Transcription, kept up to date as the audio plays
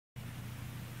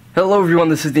Hello everyone,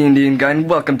 this is the Indian Guy and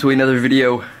welcome to another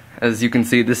video. As you can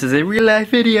see, this is a real life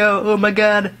video. Oh my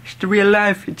god, it's the real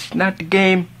life, it's not the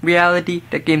game. Reality,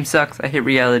 that game sucks. I hate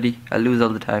reality, I lose all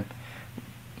the time.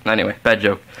 Anyway, bad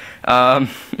joke.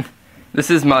 This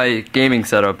is my gaming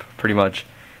setup, pretty much.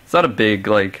 It's not a big,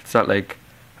 it's not like,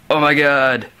 oh my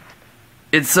god,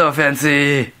 it's so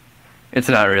fancy. It's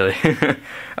not really.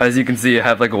 As you can see, I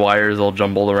have like wires all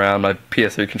jumbled around, my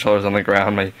PS3 controller's on the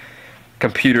ground, my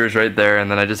computer's right there,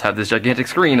 and then I just have this gigantic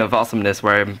screen of awesomeness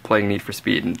where I'm playing Need for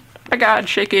Speed, and oh my god,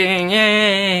 shaking,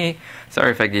 yay!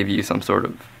 Sorry if I gave you some sort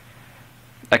of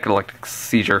epileptic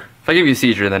seizure. If I give you a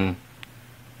seizure, then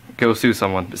go sue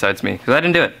someone besides me, because I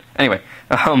didn't do it. Anyway,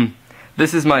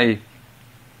 this is my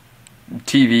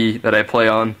TV that I play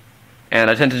on, and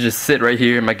I tend to just sit right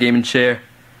here in my gaming chair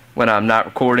when I'm not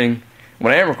recording.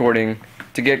 When I am recording,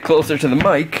 to get closer to the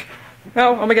mic,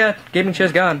 oh my god, gaming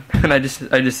chair's gone. And I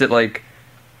just sit like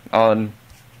on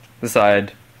the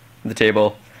side of the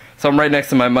table. So I'm right next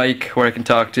to my mic where I can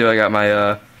talk to. I got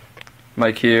my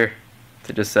mic here. As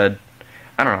I just said,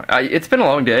 I don't know. It's been a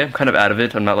long day. I'm kind of out of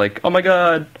it. I'm not like, oh my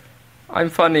god, I'm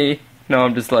funny. No,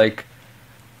 I'm just like,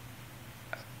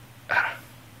 I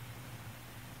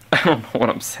don't know what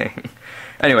I'm saying.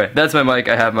 Anyway, that's my mic.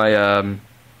 I have my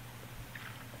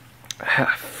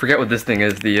I forget what this thing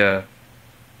is.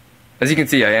 As you can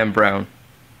see, I am brown.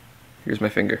 Here's my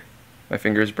finger. My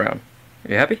finger is brown.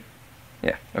 Are you happy?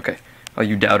 Yeah, okay. All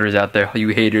you doubters out there, all you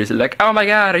haters are like, oh my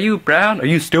god, are you brown? Are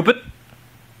you stupid?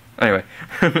 Anyway.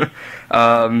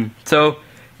 So,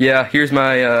 yeah, here's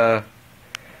my,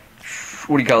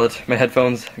 what do you call it? My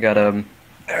headphones. I got,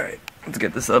 alright, let's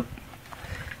get this up.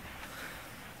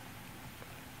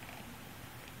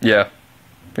 Yeah,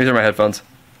 these are my headphones.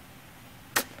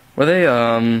 Well,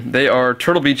 they are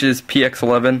Turtle Beach's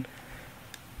PX11.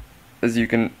 As you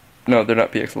can, no, they're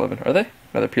not PX11, are they?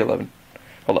 No, they're P11.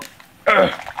 Hold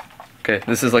up. Okay,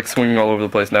 this is like swinging all over the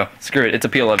place now. Screw it, it's a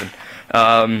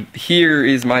P11. Here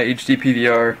is my HD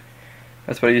PVR.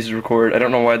 That's what I use to record. I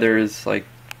don't know why there is like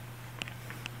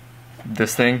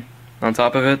this thing on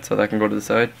top of it, so that can go to the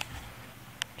side.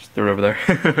 Just throw it over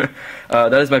there.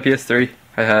 That is my PS3.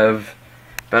 I have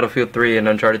Battlefield 3 and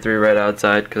Uncharted 3 right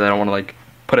outside because I don't want to like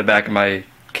put it back in my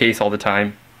case all the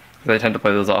time, because I tend to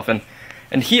play those often.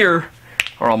 And here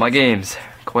are all my games.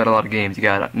 Quite a lot of games. You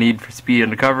got Need for Speed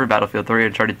Undercover, Battlefield 3,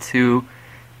 Uncharted 2,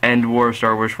 End War,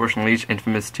 Star Wars Force Unleashed,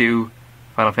 Infamous 2,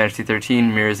 Final Fantasy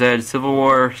 13, Mirror's Edge, Civil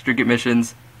War, Street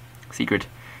Missions, Secret,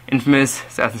 Infamous,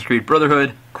 Assassin's Creed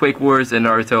Brotherhood, Quake Wars, and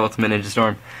Naruto Ultimate Ninja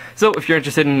Storm. So if you're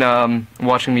interested in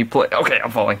watching me play, okay,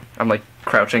 I'm falling. I'm like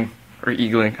crouching or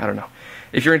eagling. I don't know.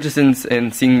 If you're interested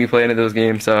in seeing me play any of those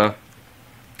games,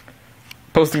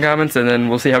 post in comments and then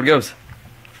we'll see how it goes.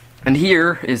 And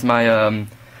here is my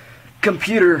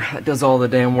computer that does all the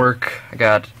damn work. I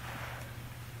got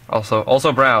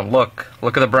also brown. Look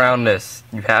at the brownness.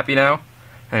 You happy now?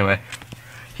 Anyway,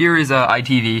 here is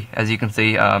IeTV. As you can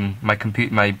see, my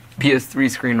PS3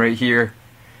 screen right here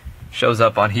shows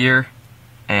up on here,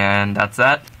 and that's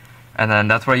that. And then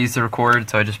that's what I use to record.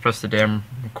 So I just press the damn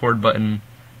record button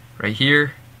right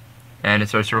here, and it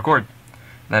starts to record.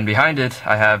 Then behind it,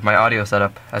 I have my audio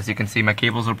setup. As you can see, my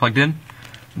cables are plugged in.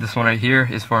 This one right here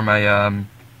is for my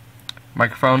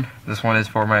microphone. This one is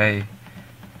for my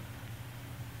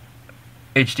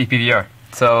HD PVR.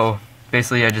 So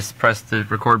basically, I just press the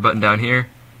record button down here,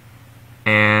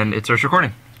 and it starts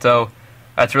recording. So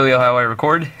that's really how I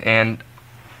record. And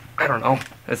I don't know.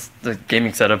 That's the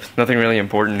gaming setup. Nothing really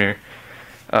important here.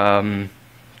 I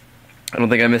don't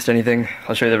think I missed anything.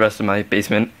 I'll show you the rest of my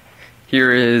basement.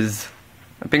 Here is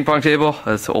a ping pong table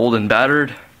that's old and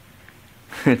battered.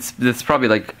 It's probably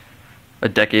like a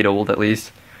decade old at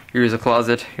least. Here's a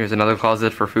closet. Here's another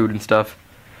closet for food and stuff.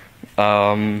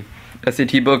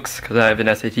 SAT books, because I have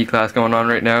an SAT class going on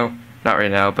right now. Not right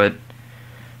now, but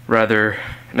rather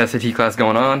an SAT class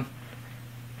going on.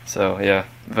 So yeah,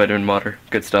 vitamin water,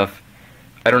 good stuff.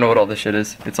 I don't know what all this shit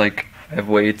is. It's like, I have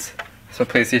weights. It's a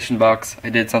PlayStation box. I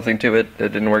did something to it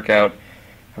that didn't work out.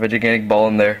 I have a gigantic ball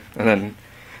in there. And then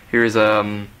here's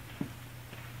a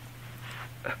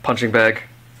punching bag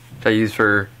that I use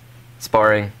for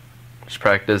sparring, just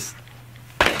practice.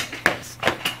 Just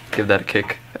give that a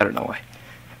kick. I don't know why.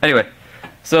 Anyway,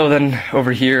 so then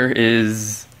over here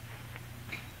is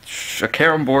a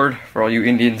carom board for all you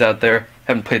Indians out there.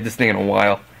 Haven't played this thing in a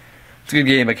while. It's a good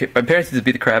game. My parents used to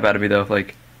beat the crap out of me though.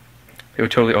 Like, they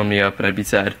would totally own me up and I'd be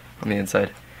sad on the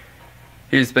inside.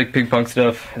 Here's big ping pong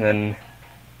stuff, and then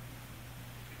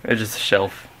there's just a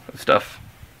shelf of stuff.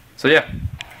 So yeah.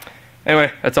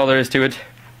 Anyway, that's all there is to it.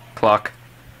 Clock.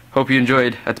 Hope you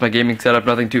enjoyed. That's my gaming setup,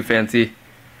 nothing too fancy.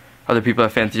 other people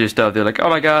have fancier stuff. They're like, oh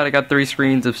my god, I got 3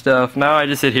 screens of stuff. Now I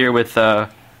just sit here with my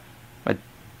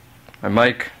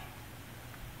mic,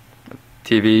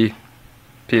 TV,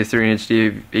 PS3 and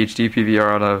HD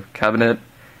PVR on a cabinet,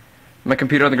 my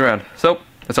computer on the ground. So,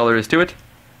 that's all there is to it.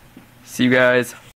 See you guys